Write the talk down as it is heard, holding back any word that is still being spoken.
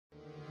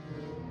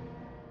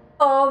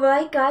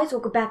Alright guys,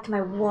 welcome back to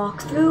my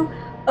walkthrough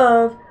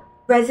of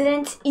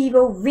Resident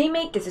Evil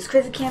Remake. This is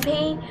Chris'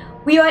 campaign.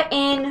 We are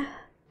in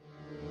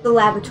the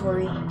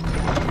laboratory. I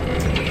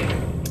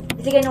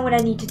think I know what I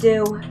need to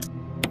do,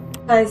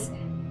 because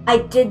I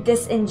did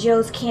this in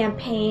Joe's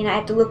campaign. I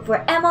have to look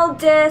for ammo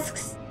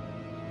discs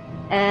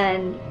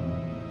and...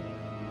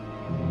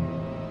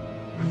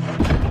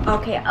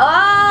 Okay,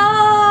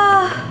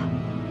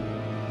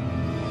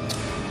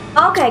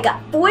 okay, I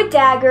got 4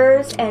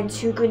 daggers and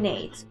 2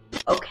 grenades.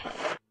 Okay.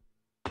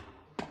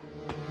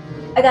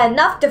 I got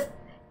enough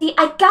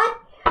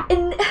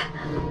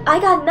I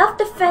got enough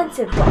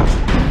defensive weapons.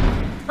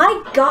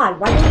 My god,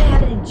 why didn't I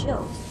have it in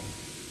Joe's?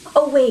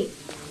 Oh wait.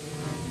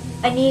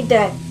 I need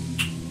the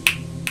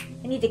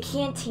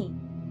canteen.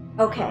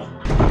 Okay.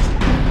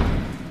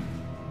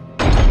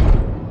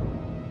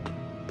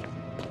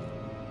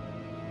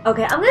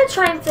 Okay, I'm gonna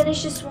try and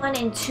finish this one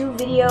in 2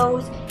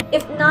 videos.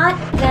 If not,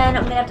 then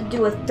I'm gonna have to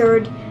do a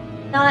third.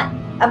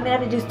 I'm gonna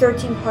have to do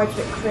 13 parts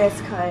with Chris,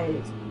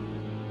 cause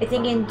I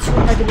think in 2 of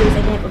my videos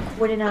I didn't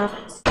record enough.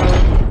 So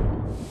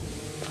yeah.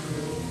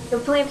 So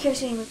playing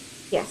canteen.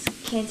 Yes,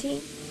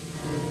 canteen.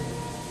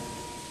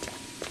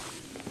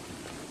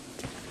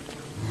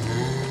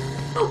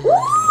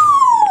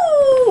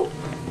 Woo!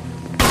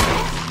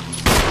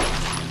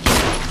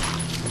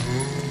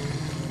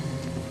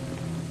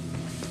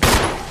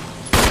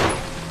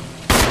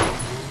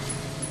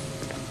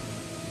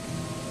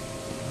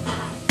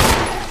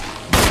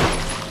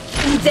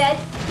 Dead?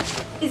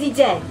 Is he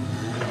dead?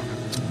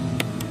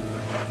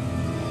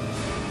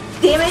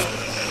 Damn it!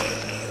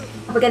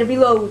 I gotta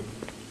reload.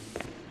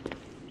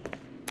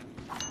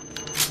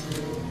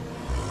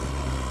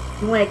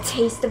 You want a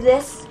taste of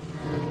this?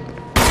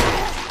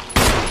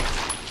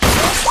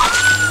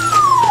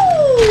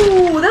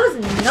 Ooh, that was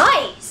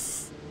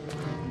nice!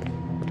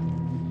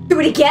 Do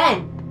it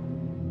again!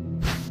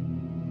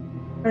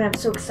 I'm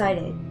so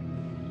excited.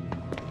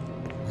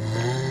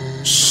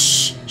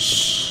 Shh!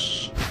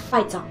 Shh!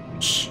 Fight on.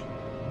 Shh.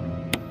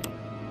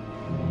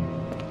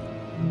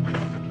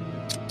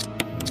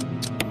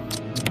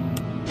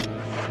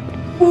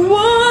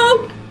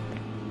 Whoa!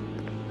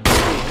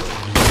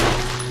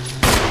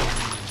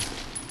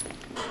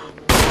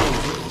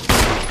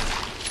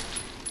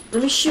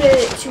 Let me shoot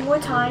it 2 more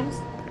times.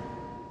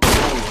 I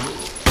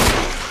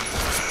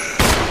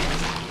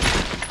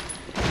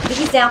think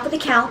he's down for the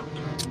count.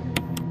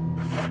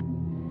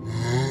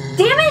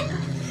 Damn it!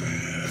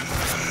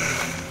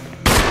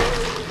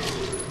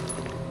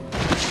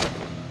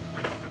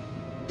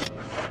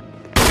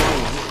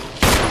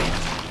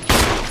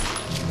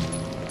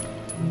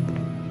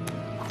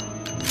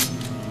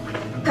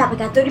 Crap, I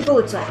got 30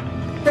 bullets left.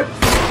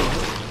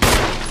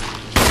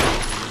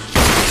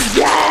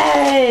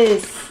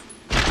 Yes!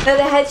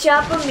 Another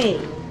headshot for me.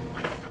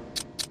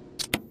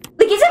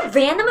 Like, is it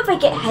random if I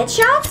get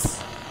headshots?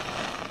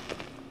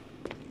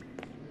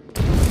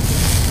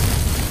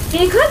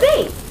 It could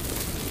be.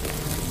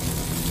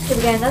 Okay,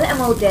 we got another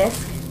ammo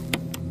disc.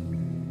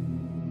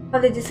 Oh,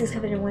 the disc is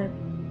covered in what?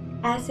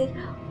 Acid?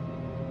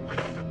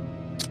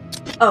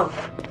 Oh.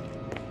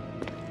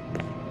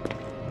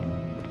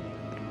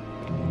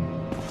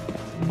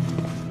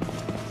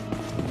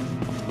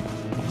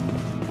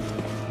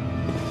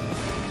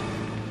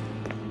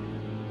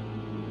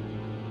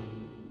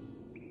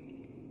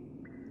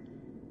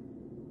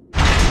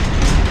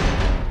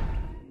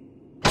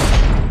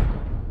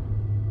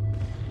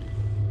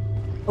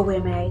 Oh,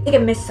 wait a minute. I think I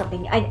missed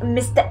something. I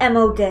missed the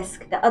ammo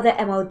disc. The other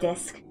ammo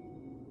disc.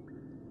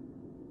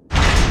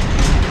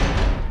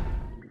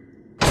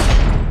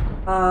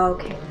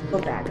 Okay. Go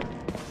back.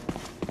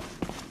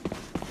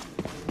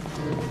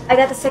 I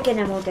got the second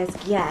ammo disc,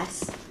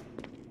 yes.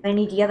 I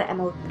need the other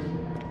ammo.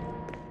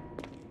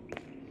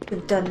 Could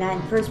have done that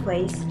in the first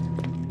place.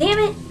 Damn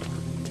it!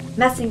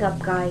 Messing up,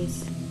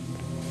 guys.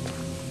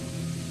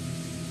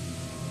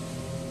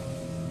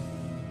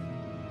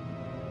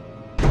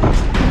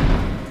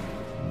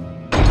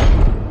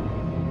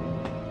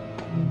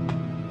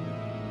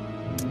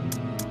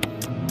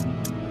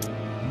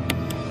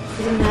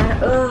 Doesn't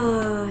matter.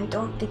 Ugh, I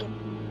don't think it.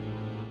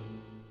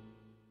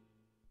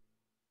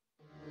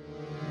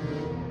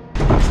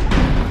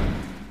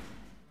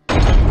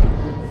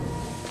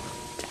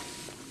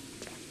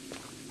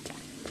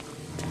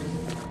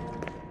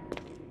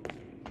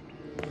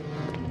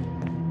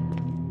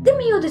 Let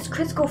me heal this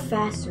crits go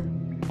faster.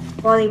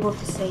 While they both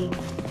the same.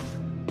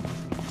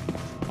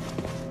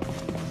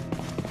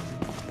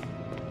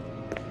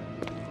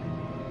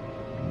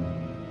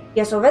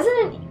 Yeah, so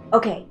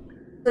okay.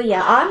 So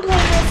yeah, I'm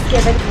playing this,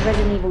 get ready for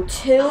Resident Evil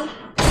 2.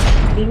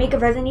 Remake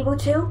of Resident Evil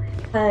 2,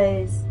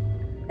 because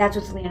that's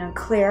what's Leon and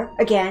Claire,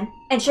 again.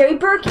 And Sherry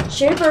Birkin.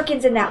 Sherry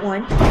Birkin's in that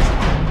one.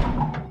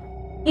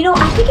 You know,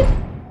 I think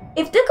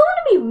if they're going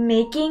to be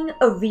making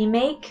a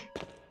remake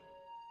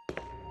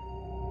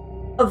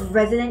of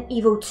Resident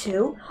Evil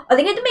 2, are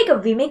they going to make a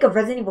remake of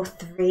Resident Evil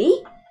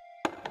 3?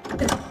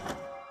 Because,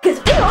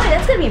 you know,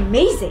 that's going to be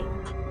amazing.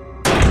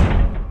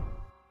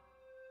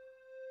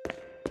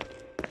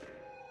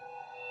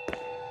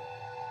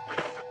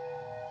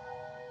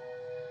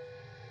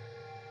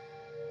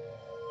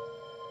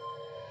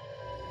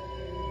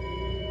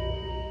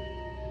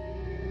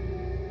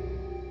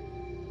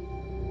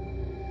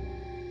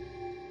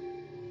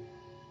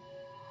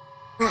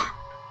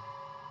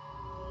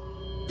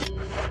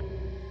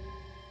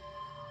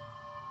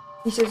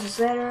 Research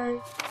letter.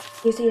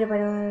 You see it by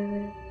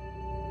the.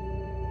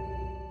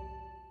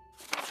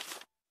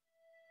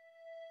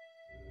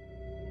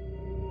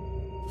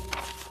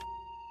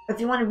 If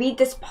you want to read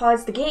this,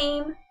 pause the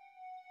game.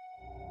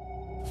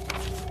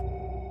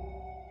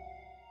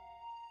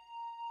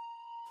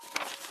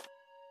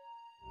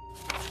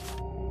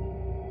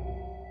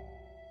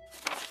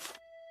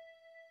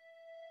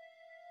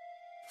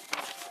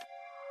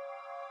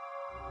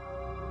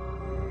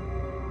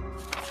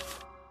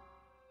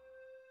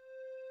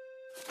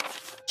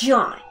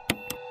 John.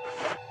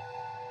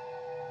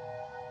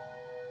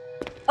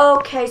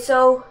 Okay,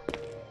 so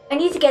I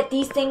need to get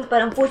these things,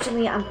 but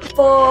unfortunately I'm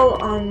full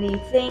on the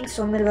thing,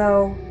 so I'm gonna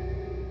go.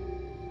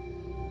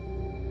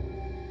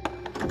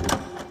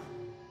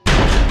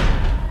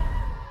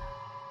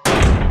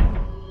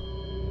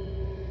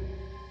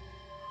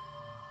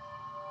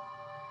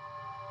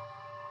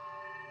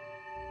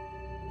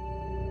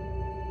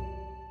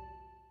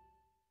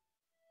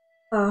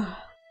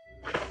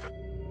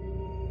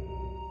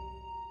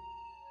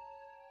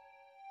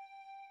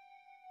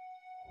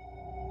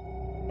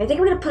 I think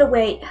I'm gonna put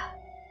away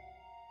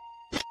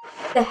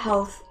the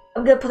health.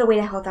 I'm gonna put away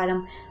the health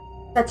item.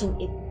 Such an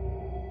idiot.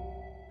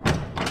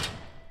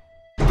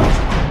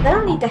 I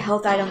don't need the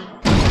health item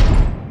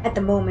at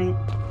the moment.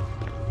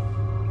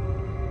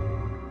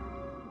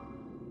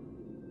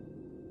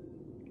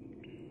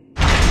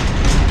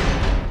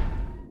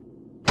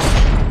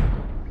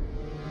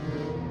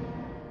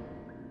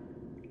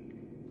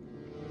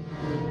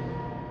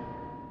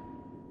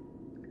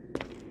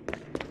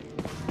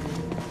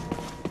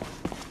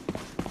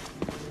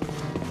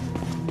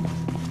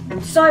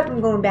 I'm sorry if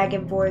I'm going back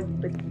and forth,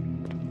 but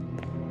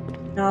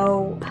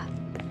no.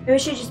 Maybe I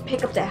should just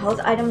pick up the health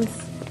items.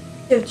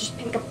 Just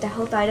pick up the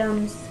health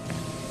items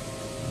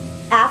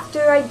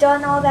after I've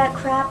done all that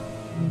crap.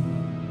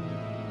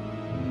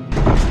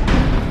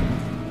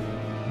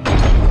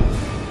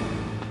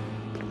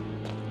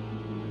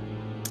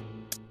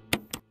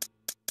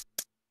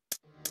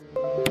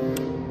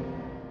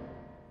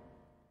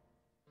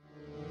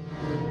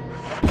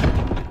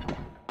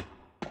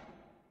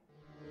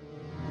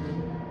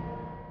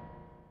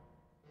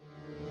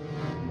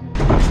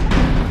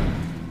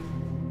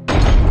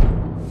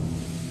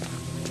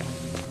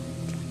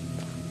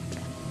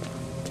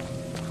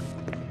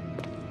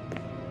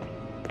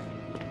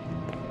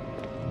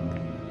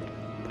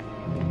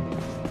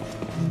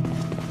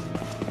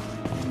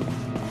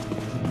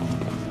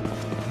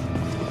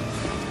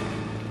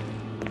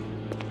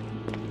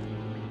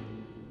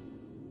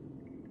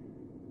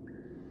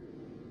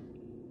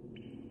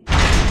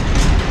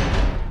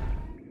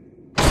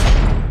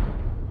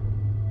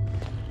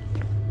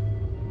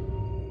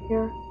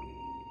 Here.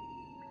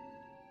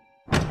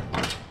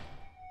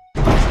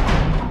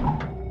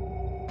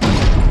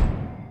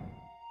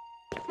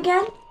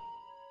 Again?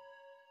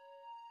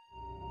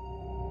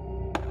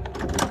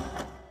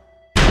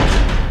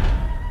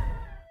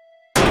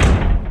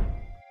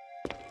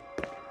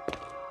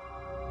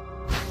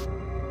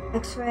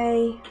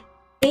 X-ray.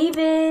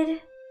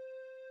 David.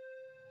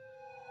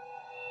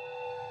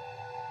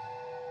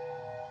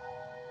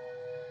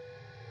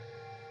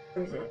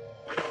 Where is it?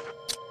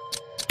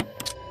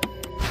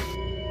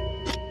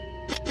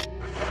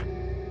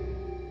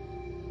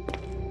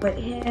 Put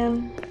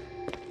him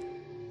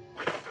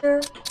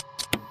here.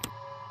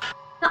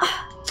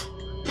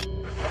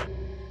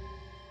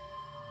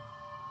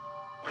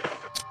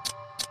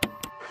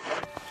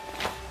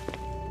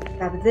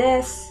 Grab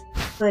this.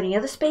 Put any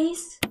other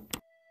space.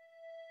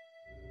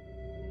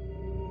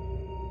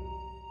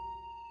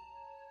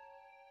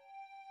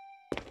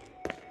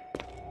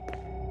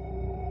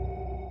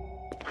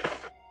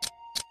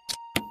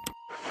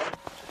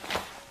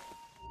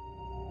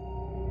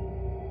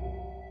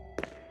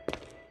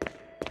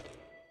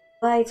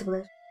 Lights,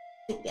 blue.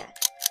 Yeah.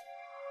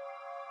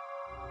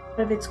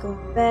 What if it's going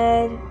to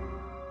bed?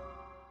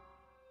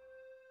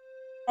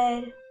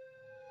 Bed.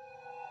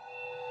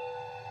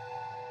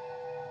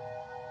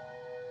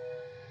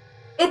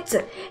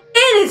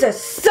 It is a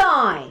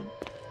sign.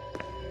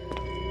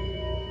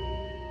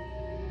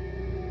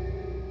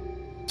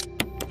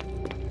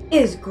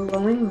 It is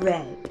glowing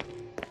red.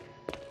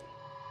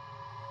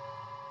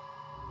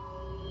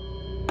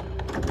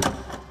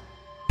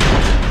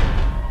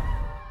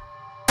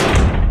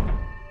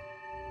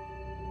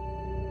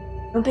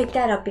 Don't pick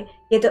that up.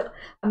 Yeah,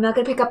 I'm not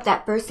gonna pick up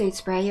that first aid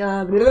spray.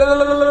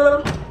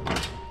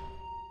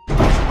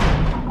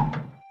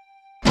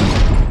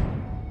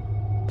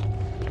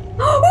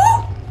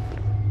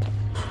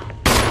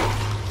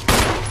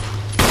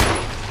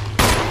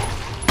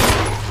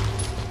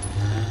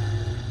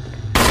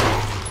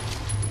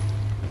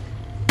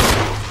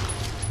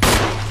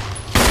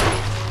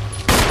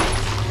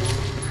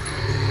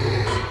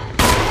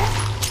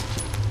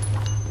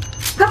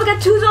 Crap, I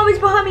got 2 zombies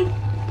behind me.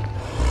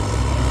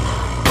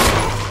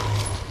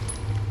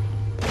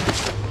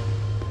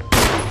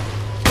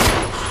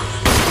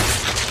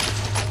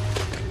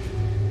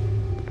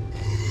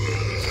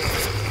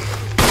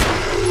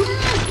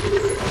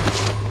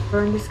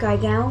 Burn this guy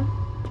down.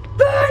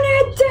 Burn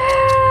it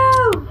down!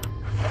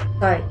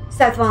 Sorry,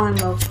 Seth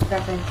Rollins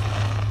reference.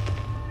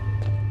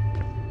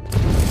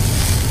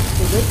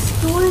 Which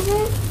store is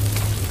it?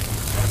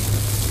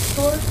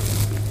 Store?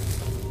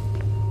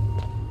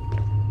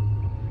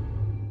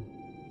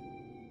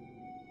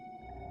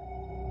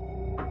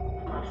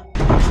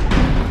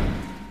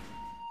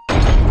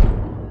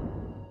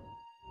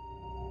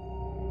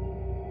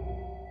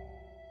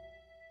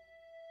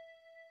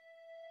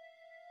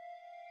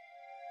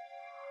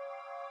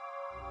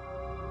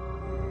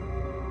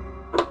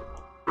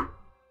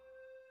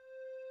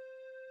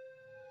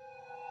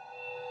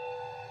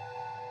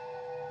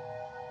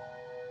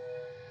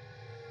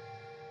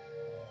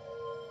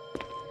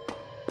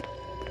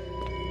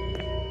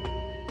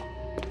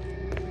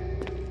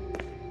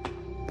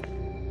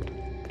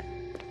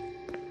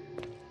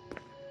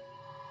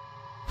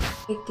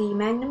 Take the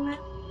Magnum round.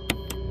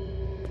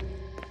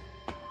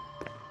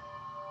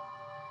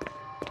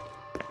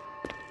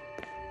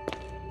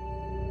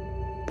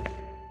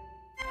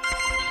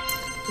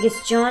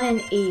 It's John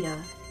and Ada.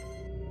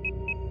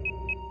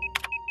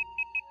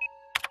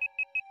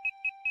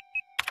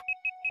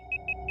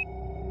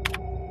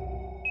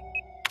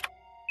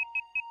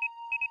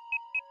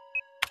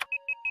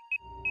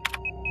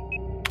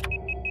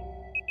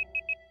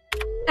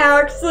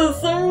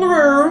 Accessing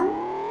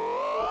her.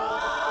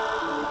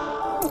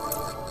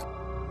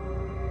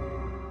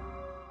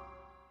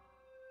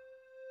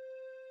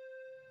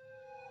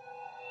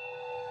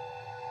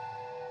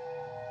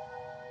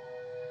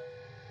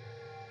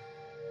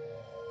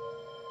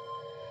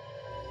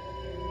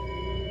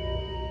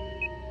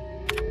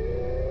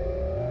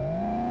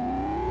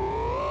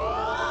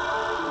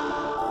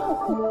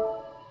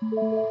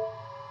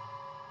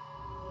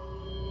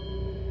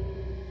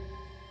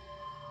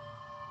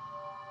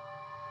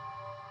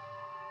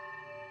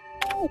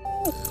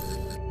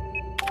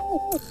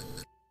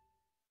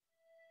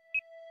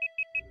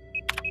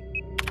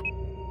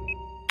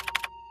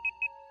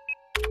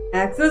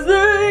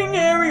 Accessing,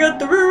 and we got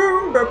the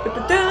room.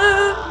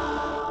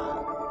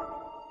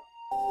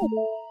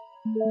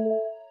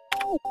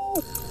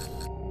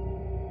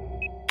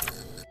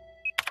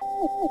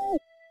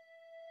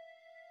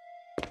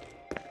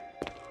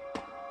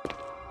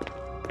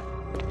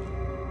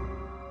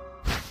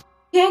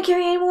 Can't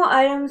carry any more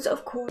items,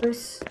 of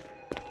course.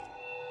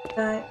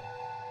 But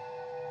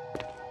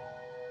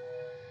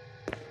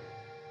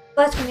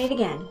let's grenade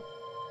again.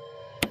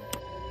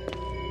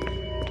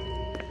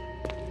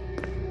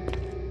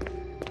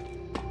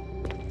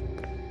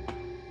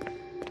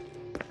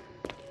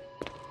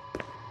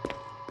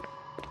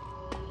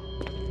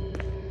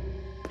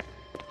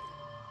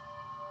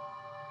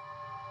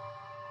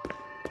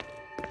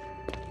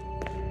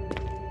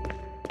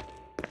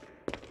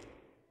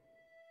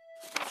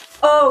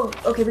 Oh,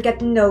 okay, we got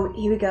the note.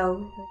 Here we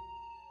go.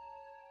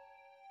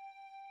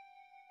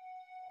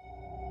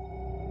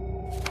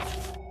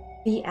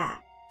 The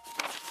app.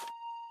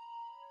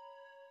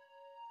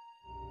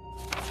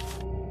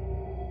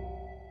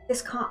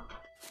 This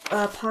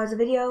pause the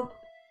video.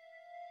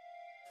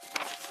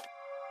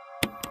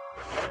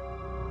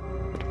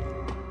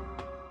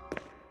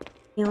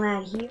 You'll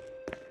add here.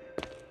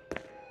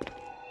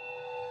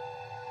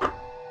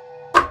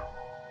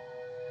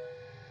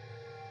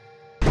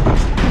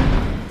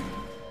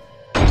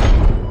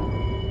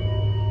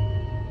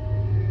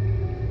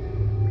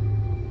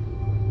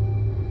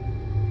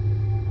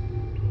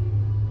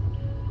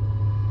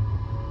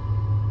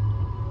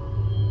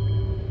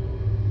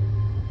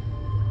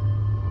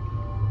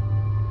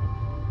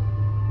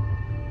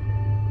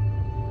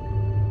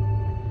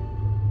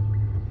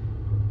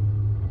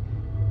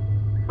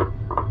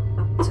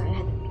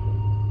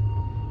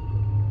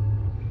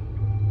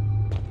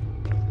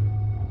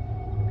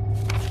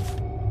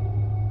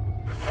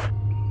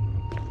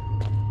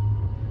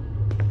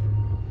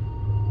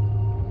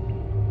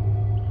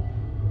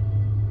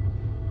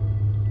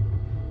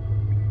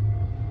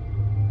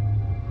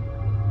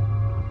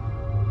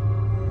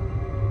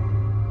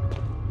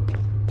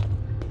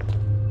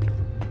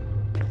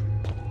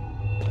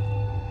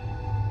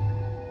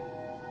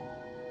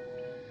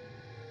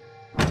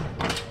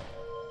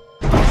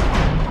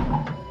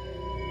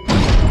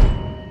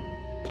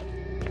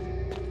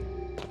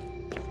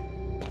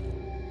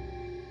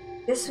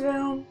 This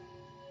room.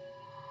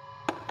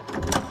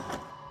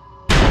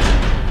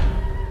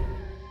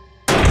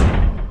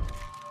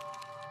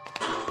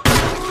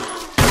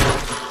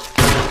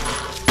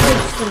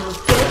 Son of a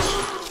bitch.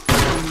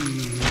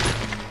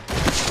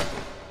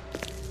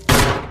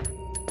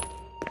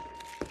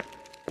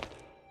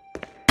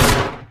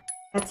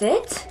 That's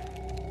it?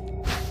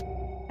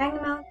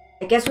 Magnum mount.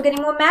 I guess we're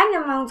getting more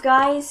Magnum mounts,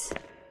 guys.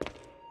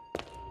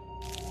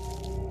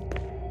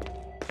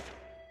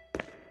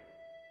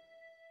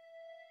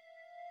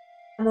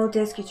 Ammo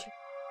disc, you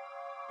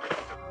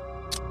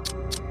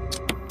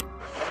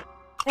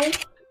okay.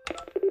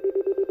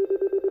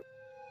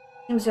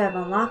 Seems to have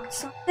unlocked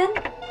something.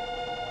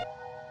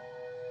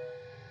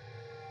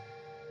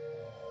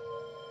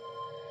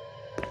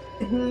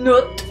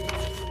 Not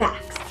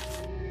facts.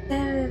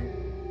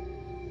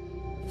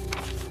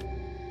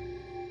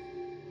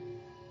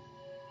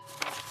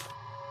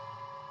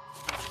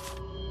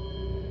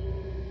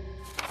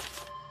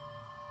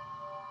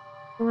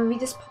 When we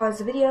just pause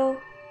the video.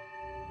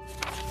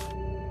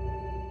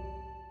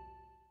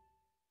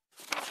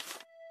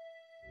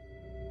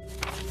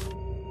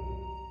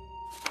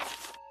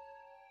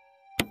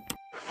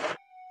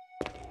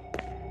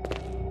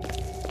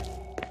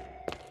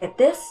 Get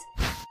this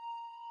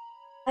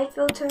light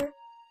filter.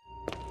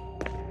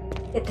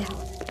 Get the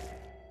hell.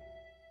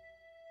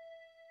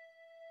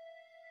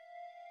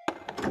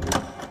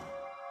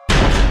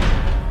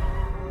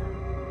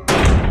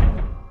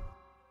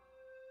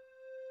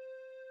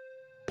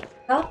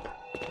 Up.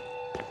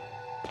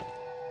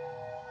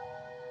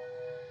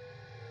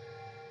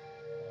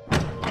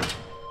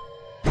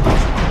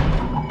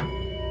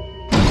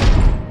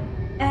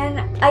 And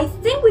I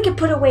think we can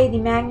put away the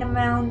magnum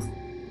rounds.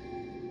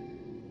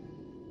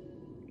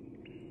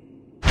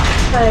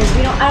 Because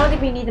I don't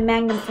think we need the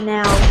magnum for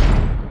now.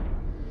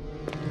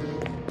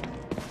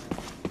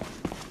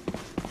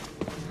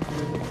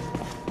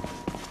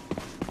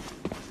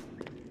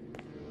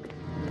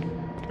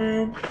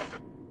 And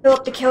fill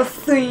up the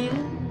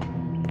kerosene.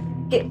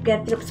 Get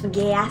fill up some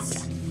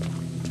gas.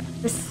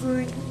 The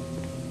food.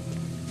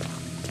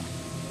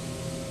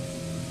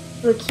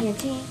 Little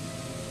canteen.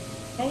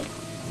 Okay.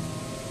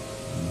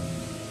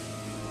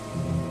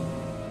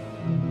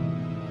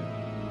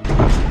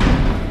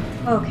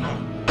 Okay.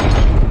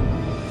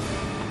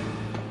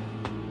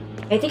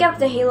 I think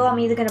after Halo, I'm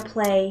either gonna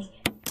play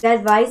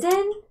Dead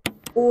Rising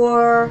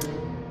or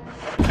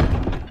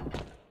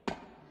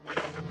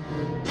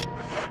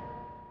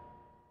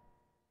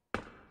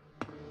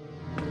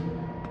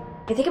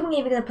I think I'm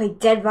either gonna play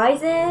Dead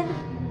Rising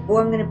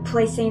or I'm gonna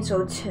play Saints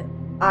Row 2.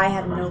 I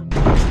have no.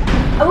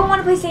 I wouldn't want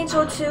to play Saints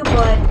Row 2,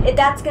 but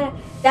that's gonna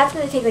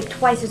take like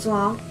twice as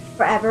long,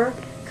 forever,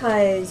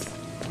 cause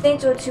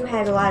Saints Row 2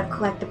 has a lot of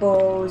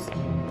collectibles,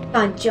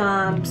 stunt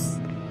jumps,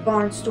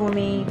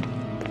 barnstorming.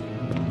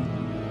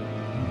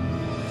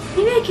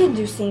 Maybe I can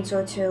do Saints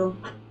Row 2.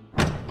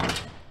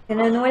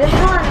 Gonna annoy the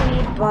hell out of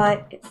me,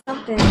 but it's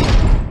something.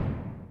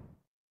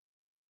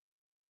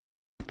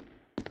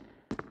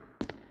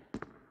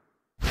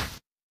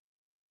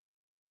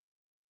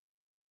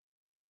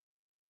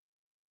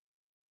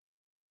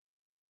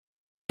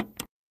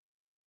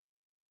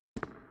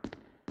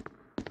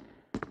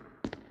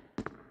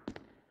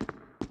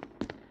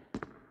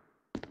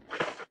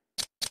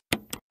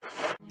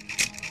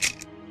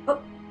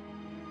 Oh,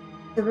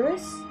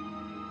 Cerberus,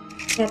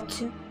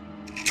 Neptune,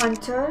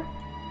 Hunter,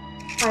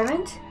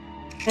 Tyrant,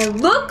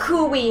 and look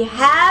who we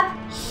have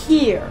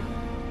here.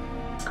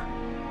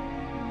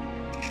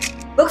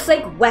 Looks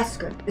like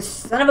Wesker, the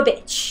son of a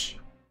bitch.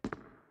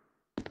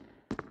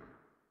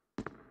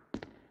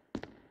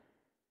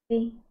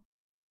 See?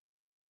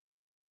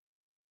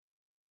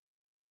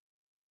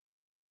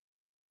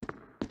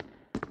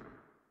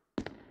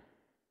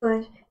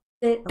 But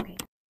okay.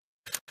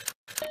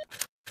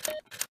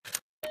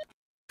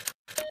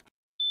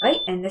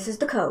 Right, and this is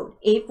the code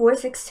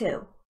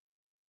 8462.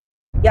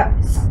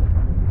 Yes.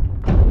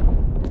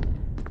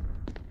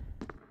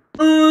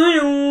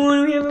 What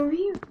do we have over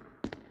here?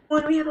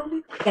 What do we have over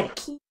here? Got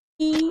a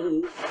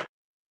key.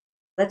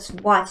 Let's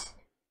watch.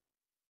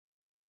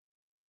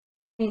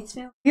 Let's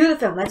view the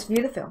film. Let's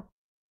view the film.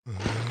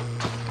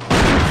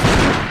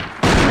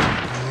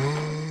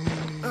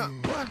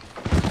 What?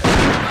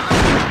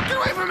 Get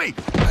away from me!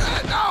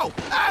 No!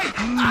 Hey!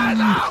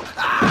 No!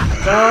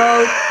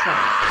 Go.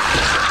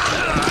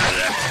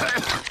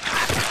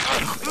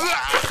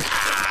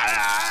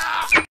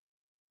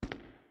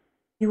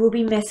 You will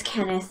be missed,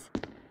 Kenneth.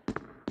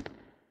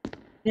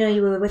 You know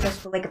you were with us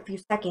for like a few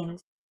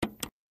seconds.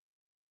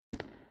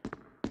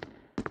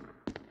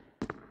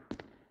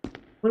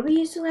 What do we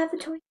use to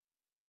laboratory?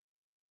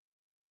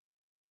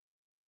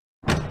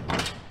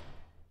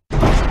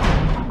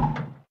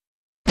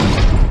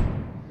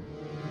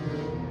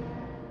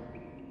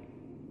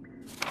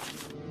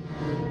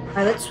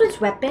 Alright, let's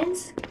switch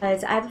weapons,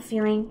 because I have a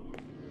feeling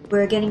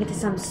we're getting into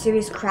some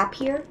serious crap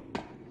here.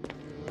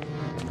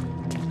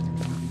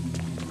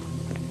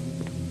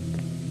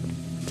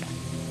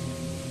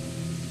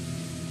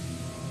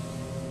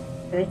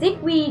 But I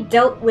think we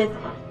dealt with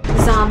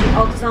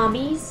all the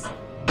zombies.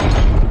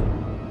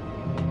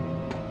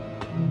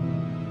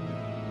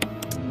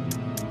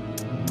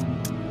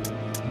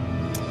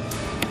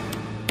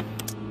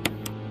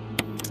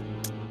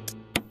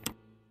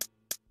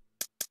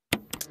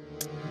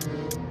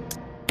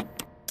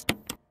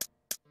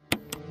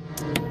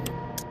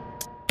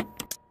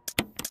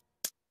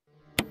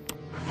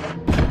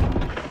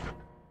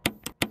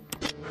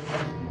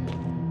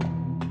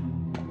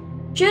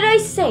 Should I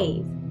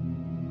save?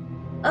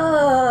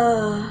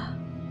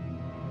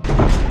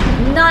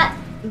 Not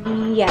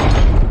yet.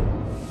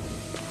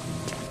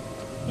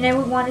 And I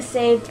would want to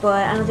save,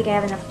 but I don't think I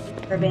have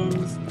enough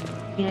ribbons.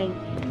 I mean,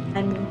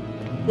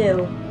 I'm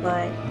due,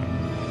 but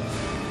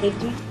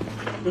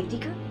safety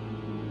code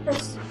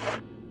first.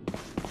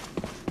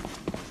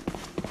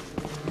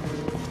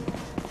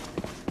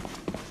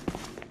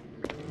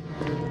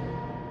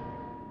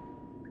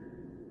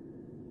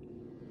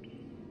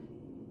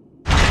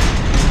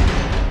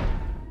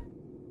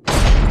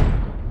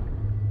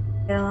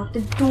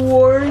 Lock the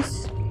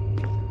doors.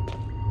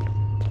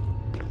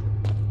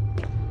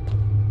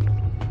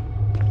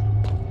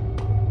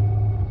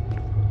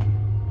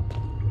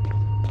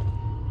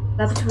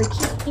 Laboratory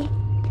key.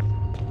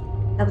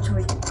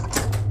 Laboratory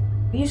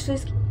key. Use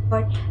this key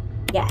card.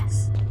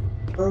 Yes.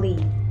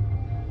 Leave.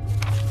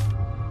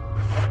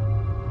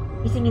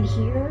 Anything in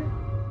here?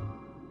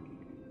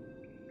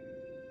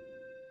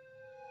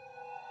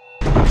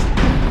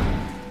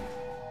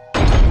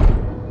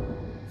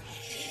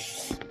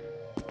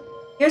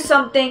 Here's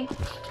something.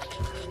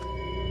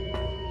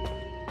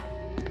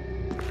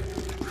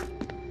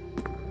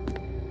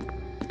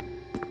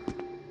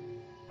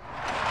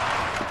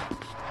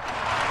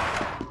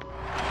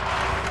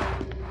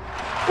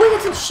 We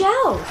got some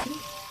shells.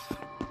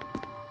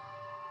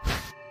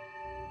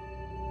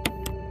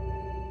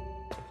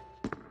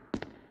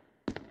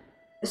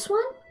 This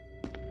one?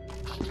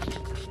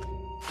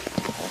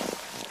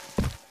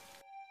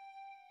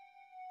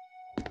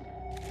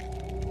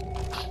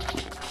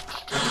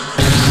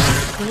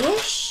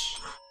 Fish?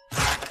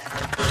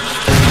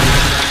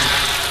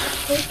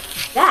 Take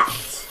that.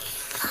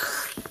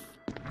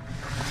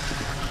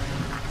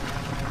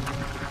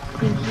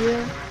 In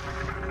here.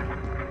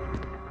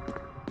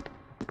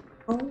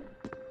 Oh.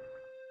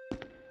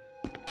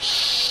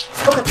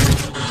 Okay.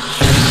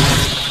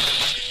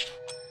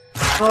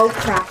 Oh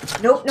crap.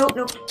 Nope, nope,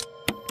 nope.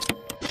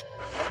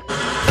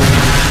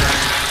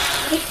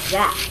 Take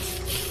that.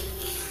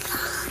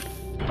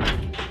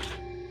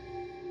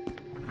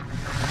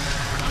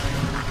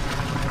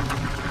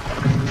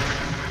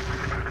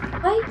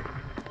 Right?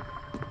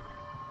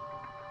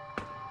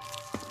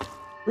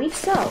 I believe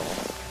so.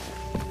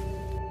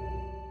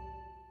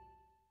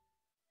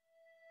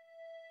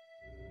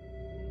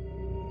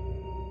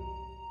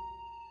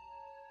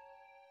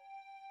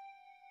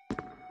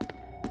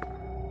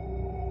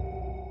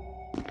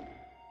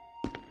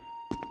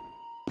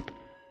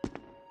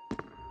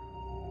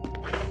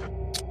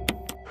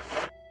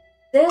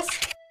 This.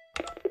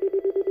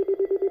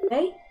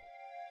 Okay.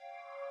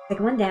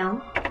 Second one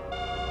down.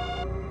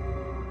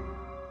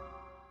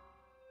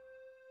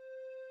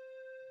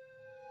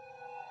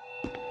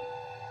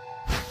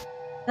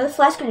 Another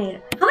flash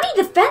grenade. How many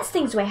defense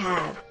things do I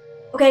have?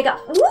 Okay, I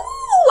got. Woo!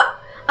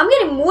 I'm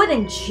getting more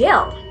than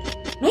Jill.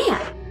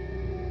 Man.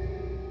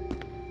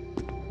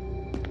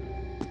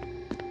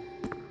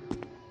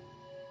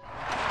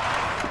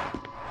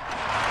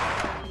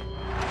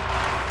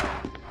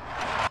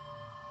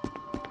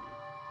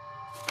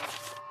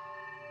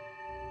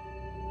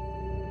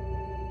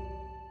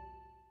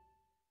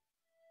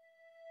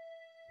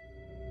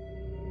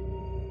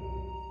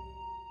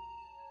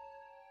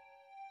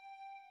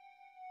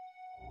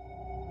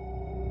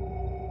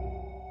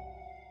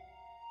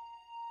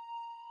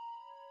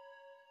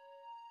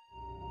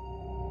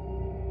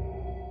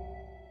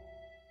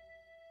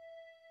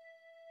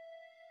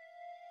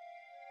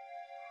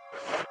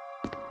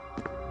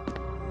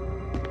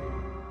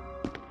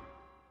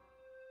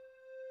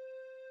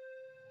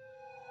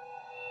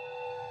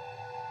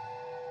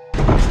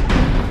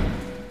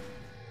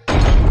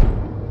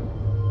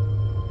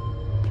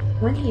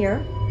 One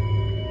here.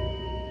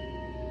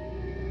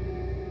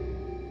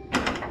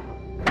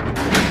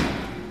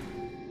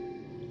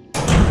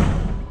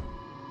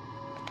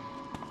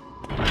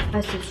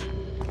 I see.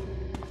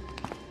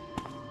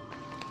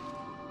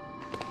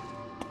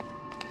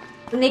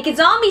 The naked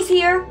zombies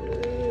here.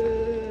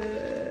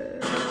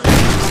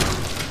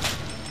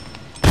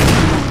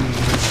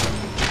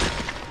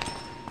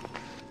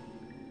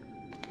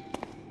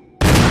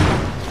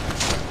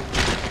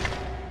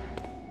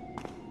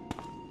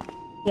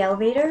 The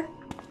elevator?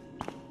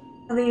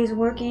 Elevator's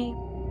working.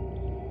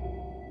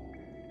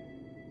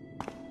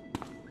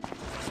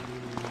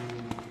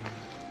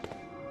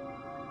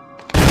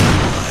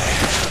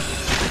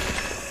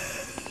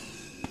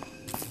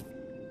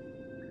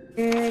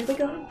 Where do we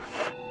go?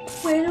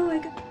 Where do I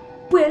go?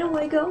 Where do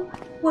I go?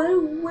 Where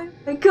do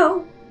I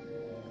go?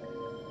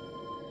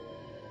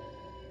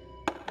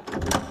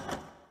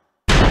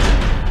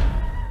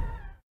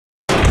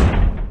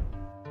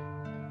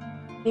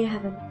 We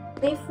have a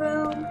safe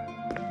room.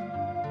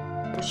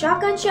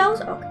 Shotgun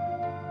shells? Okay.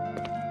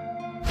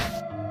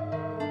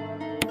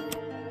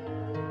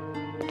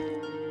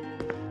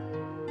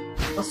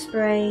 I'll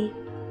spray.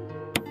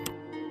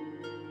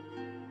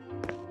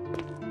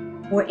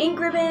 More ink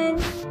ribbon.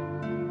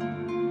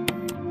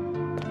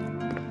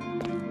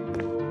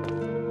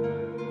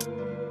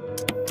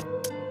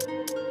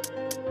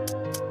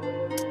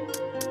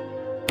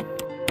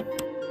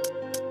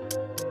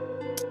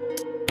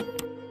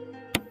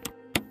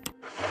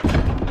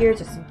 Here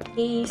just in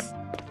case.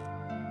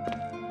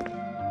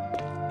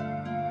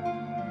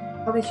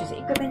 Probably just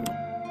ink ribbon.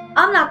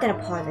 I'm not gonna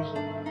pause it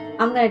here.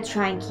 I'm gonna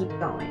try and keep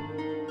going.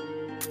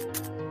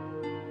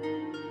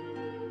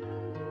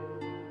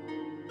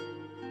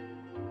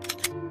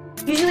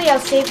 Usually I'll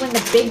save when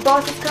the big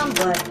bosses come,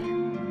 but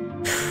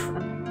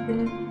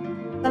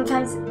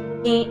sometimes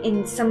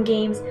in some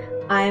games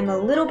I'm a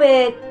little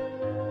bit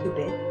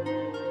stupid.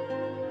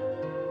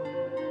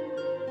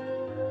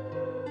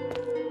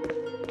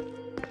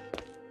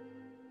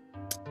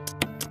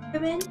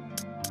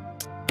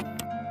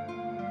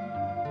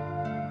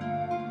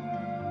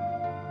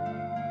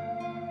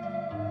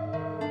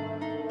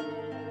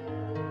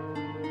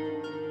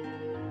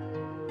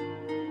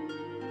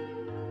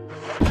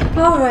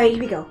 Alright, here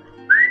we go.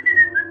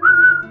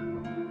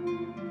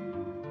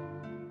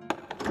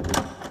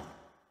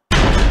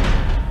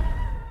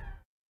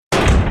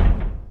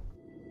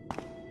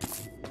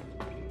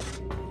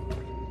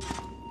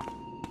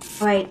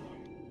 Alright,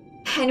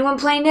 anyone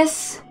playing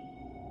this?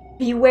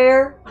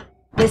 Beware,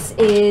 this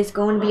is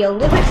going to be a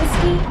little bit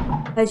risky,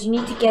 because you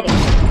need to get it.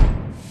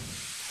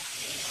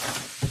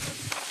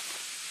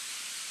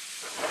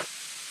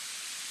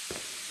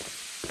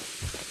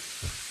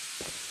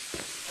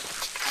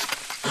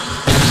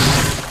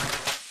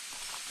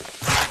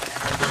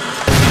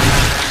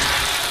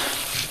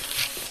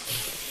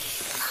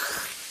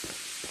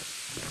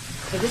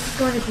 So this is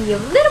going to be a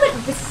little bit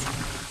risky.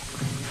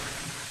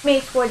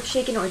 Made for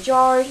shaken or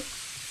jarred.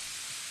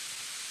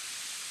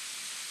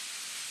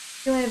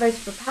 Doing advice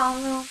for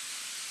pound room.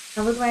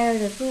 Now look right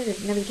under the food.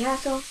 There's another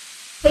castle.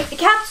 Take the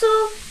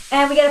capsule,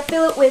 and we gotta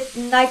fill it with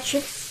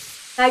nitric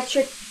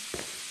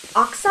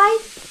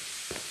oxide.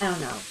 I don't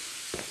know.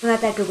 I'm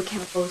not that good with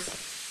chemicals.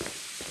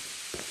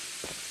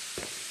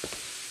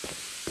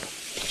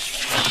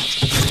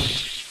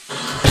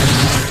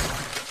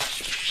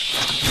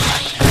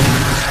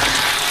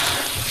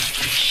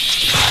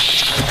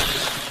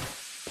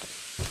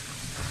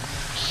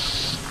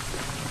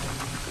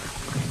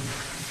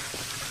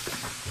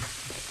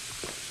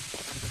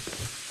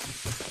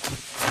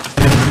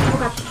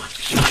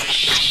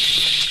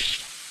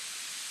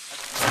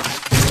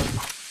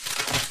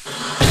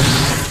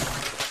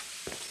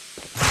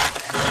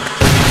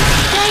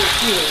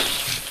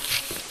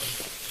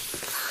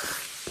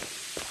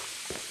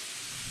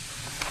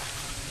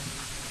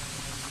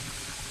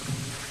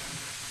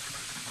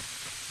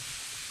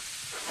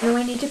 Now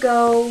I need to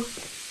go.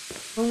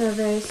 I'm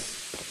nervous.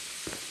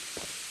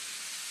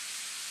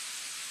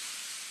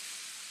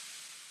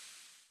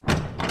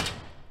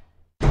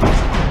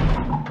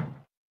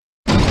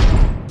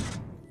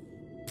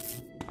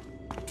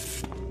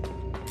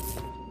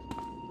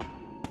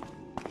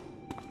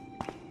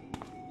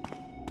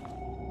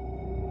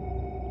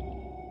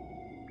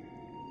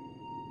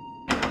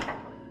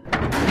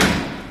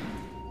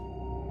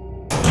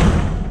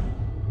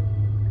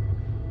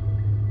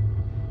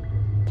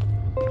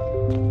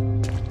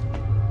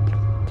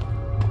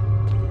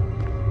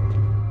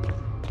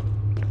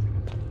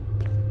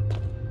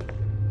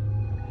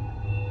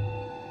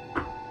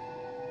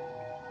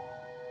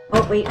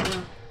 Oh, wait,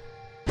 no.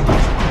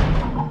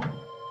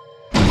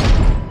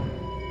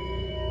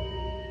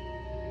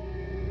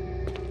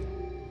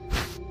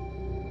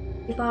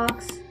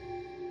 Box.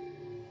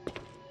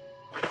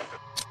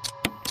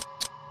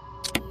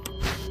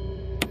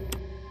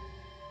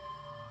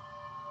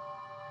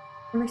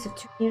 A mix of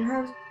 2 green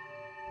herbs.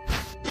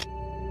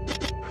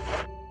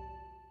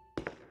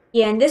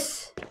 Yeah, and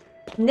this,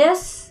 you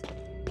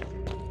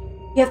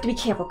have to be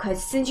careful,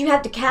 because since you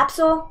have the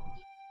capsule,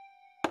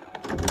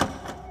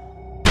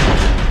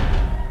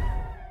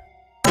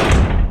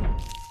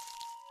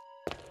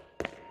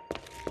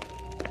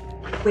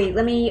 wait,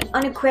 let me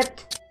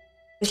unequip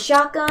the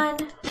shotgun.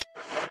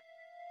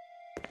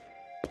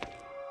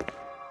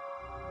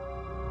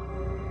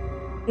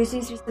 There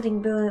seems to be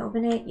something building.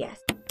 Open it. Yes.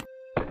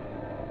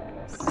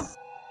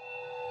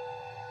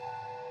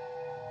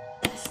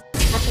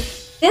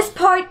 This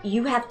part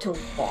you have to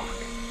walk.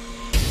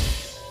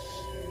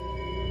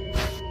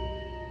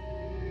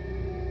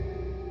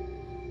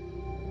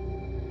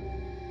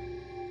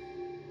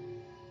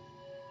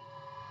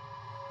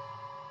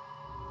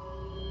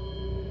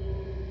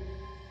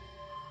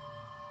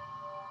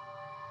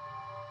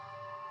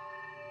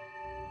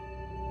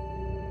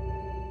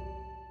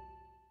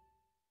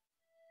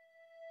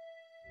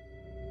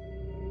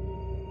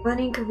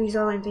 Running could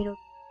result in fatal.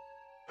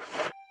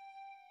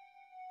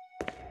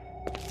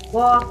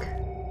 Walk.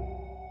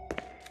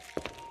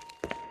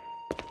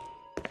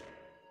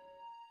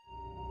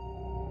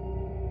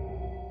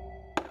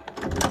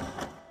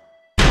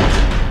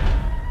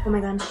 Oh my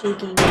god, I'm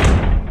shaking.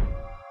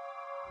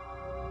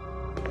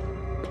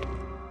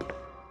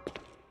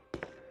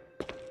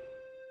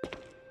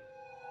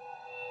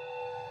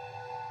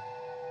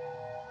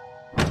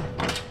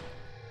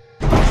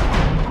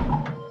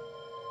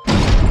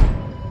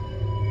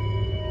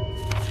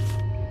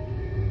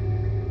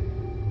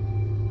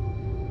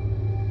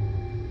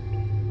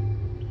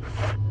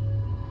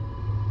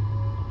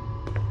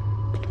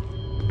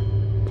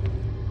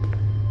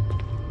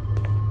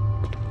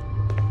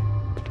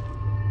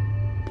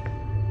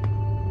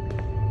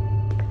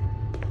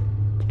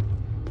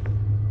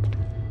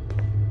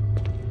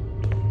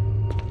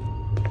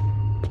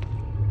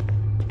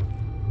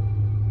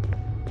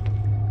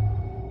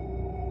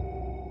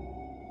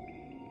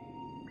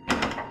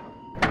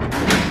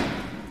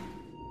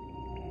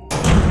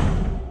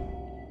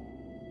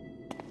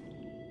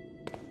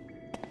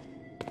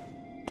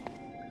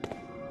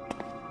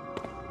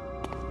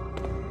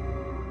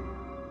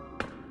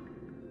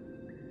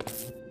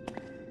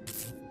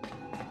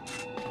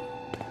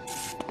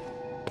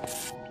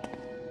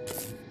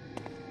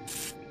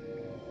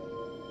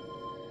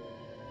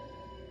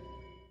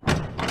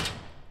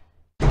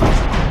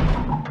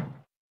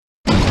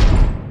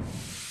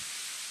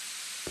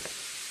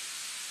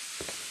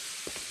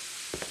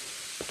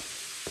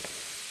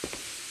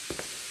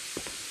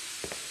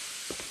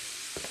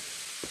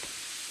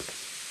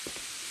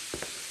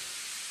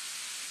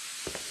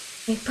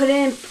 Okay, put it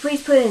in.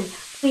 Please put it in.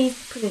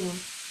 Please put it in.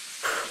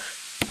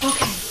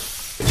 Okay.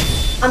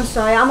 I'm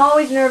sorry. I'm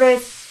always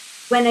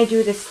nervous when I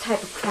do this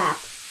type of crap.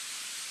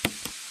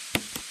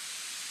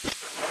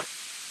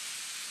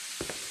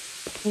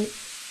 Okay.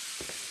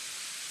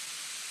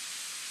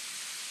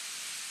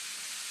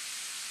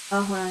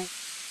 Oh, hold on.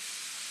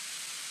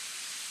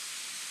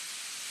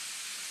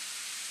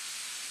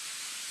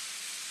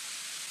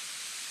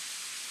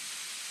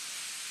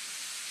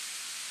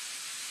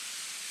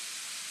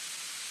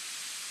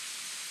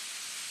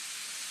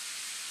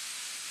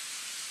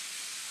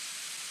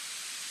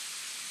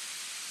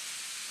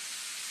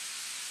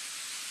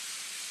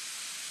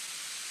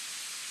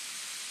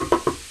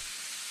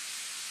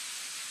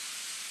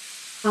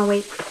 Oh,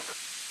 wait.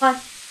 Come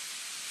on.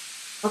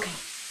 Okay.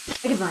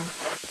 I can run.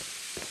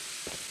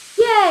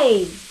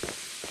 Yay!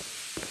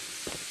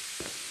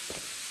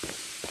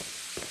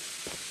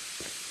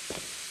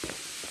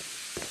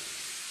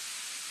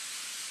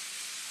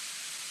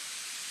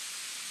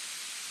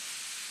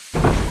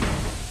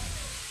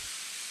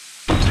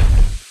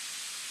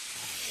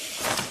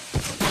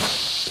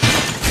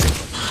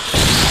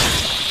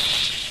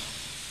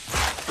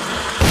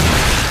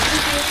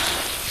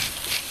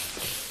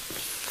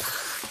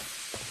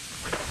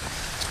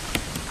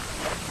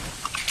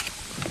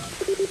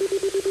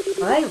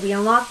 Alright, we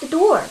unlocked the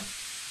door.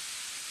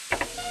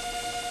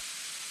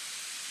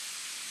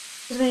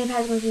 Is many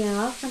paths must be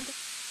unlocked something?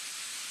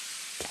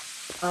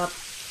 Up.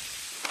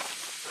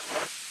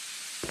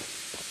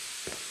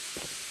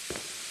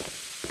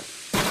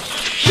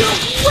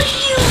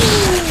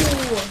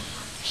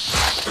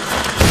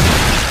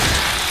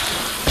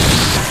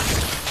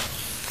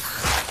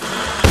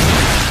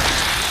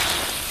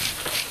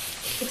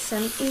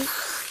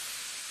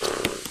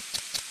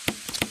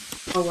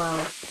 Oh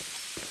wow.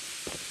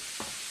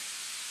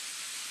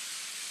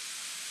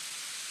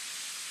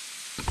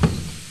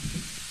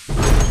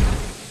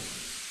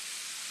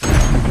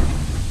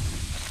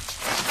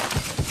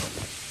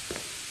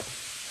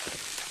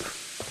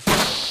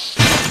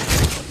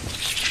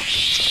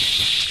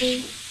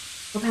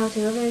 What power to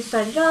the elevator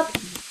started up?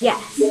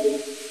 Yes.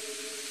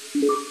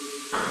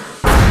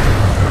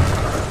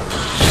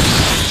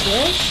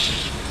 Yes.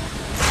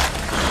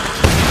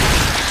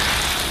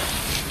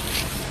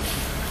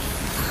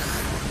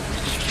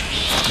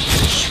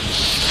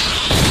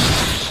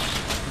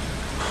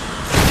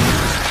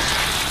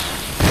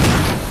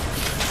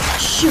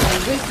 Shoot, I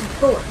wasted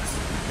bullets.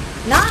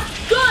 Not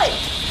good!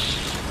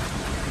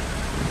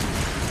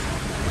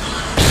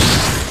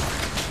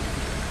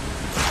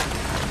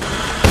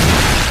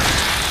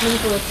 How many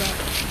bullets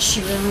left?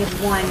 Shoot, I only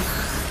have one.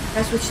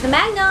 Gotta switch to the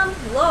Magnum.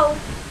 Hello?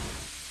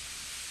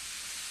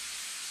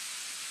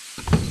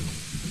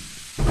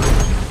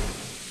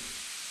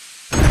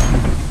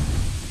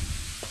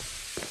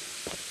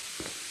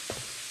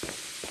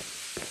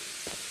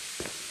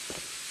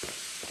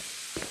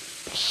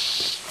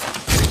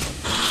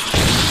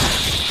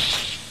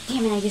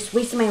 Damn it, I just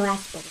wasted my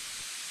last bullet.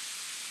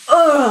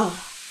 Ugh!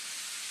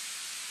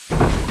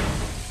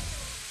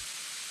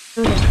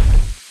 Okay.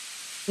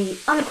 We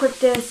unequip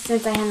this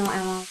since I have no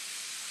ammo.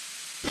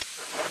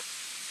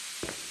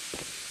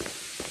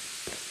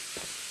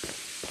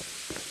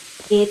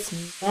 It's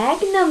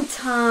Magnum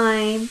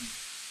time!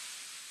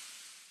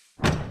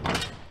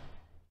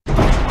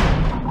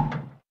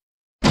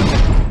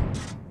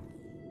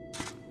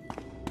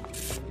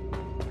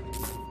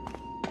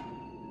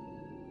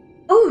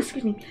 Oh,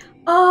 excuse me.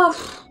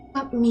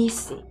 Let me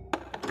see.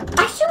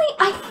 Actually,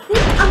 I think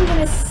I'm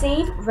gonna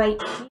save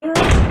right here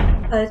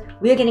because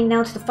we're getting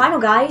down to the final,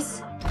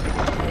 guys.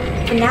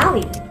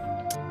 Finale.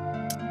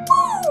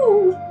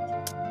 Woo!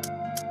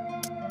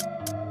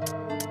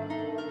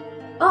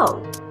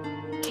 Oh.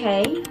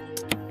 Okay.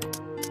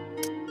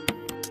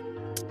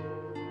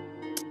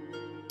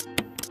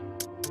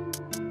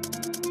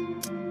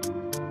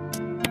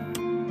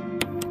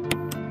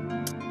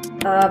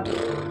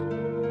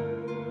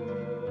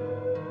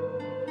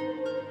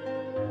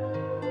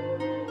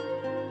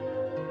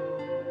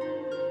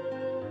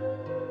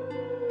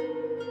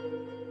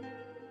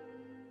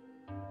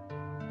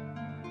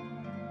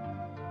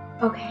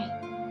 Okay.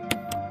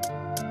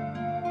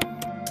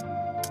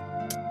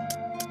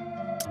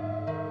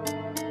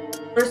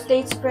 First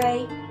aid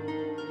spray.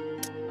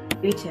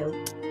 3-2.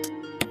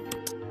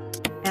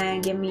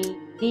 And give me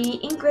the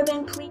ink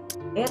ribbon, please.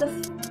 Where the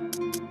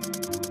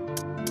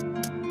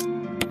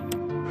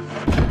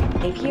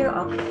save here.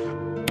 Okay.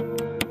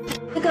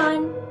 The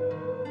gun.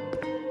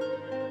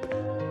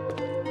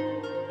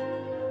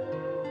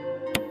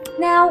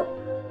 Now,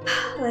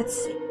 let's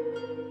see.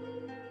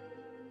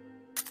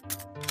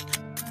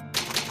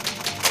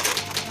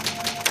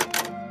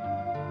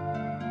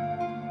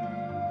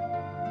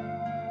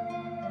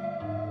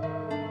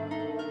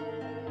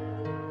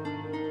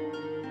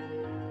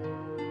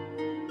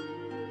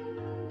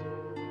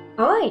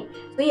 Alright,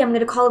 so yeah, I'm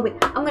gonna call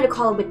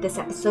it with this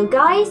episode,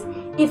 guys.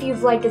 If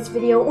you've liked this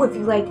video or if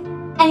you liked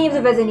any of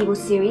the Resident Evil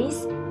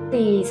series,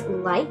 please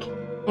like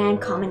and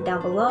comment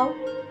down below.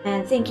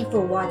 And thank you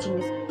for watching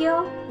this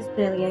video. This has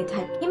been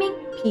Type Gaming.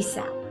 Peace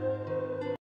out.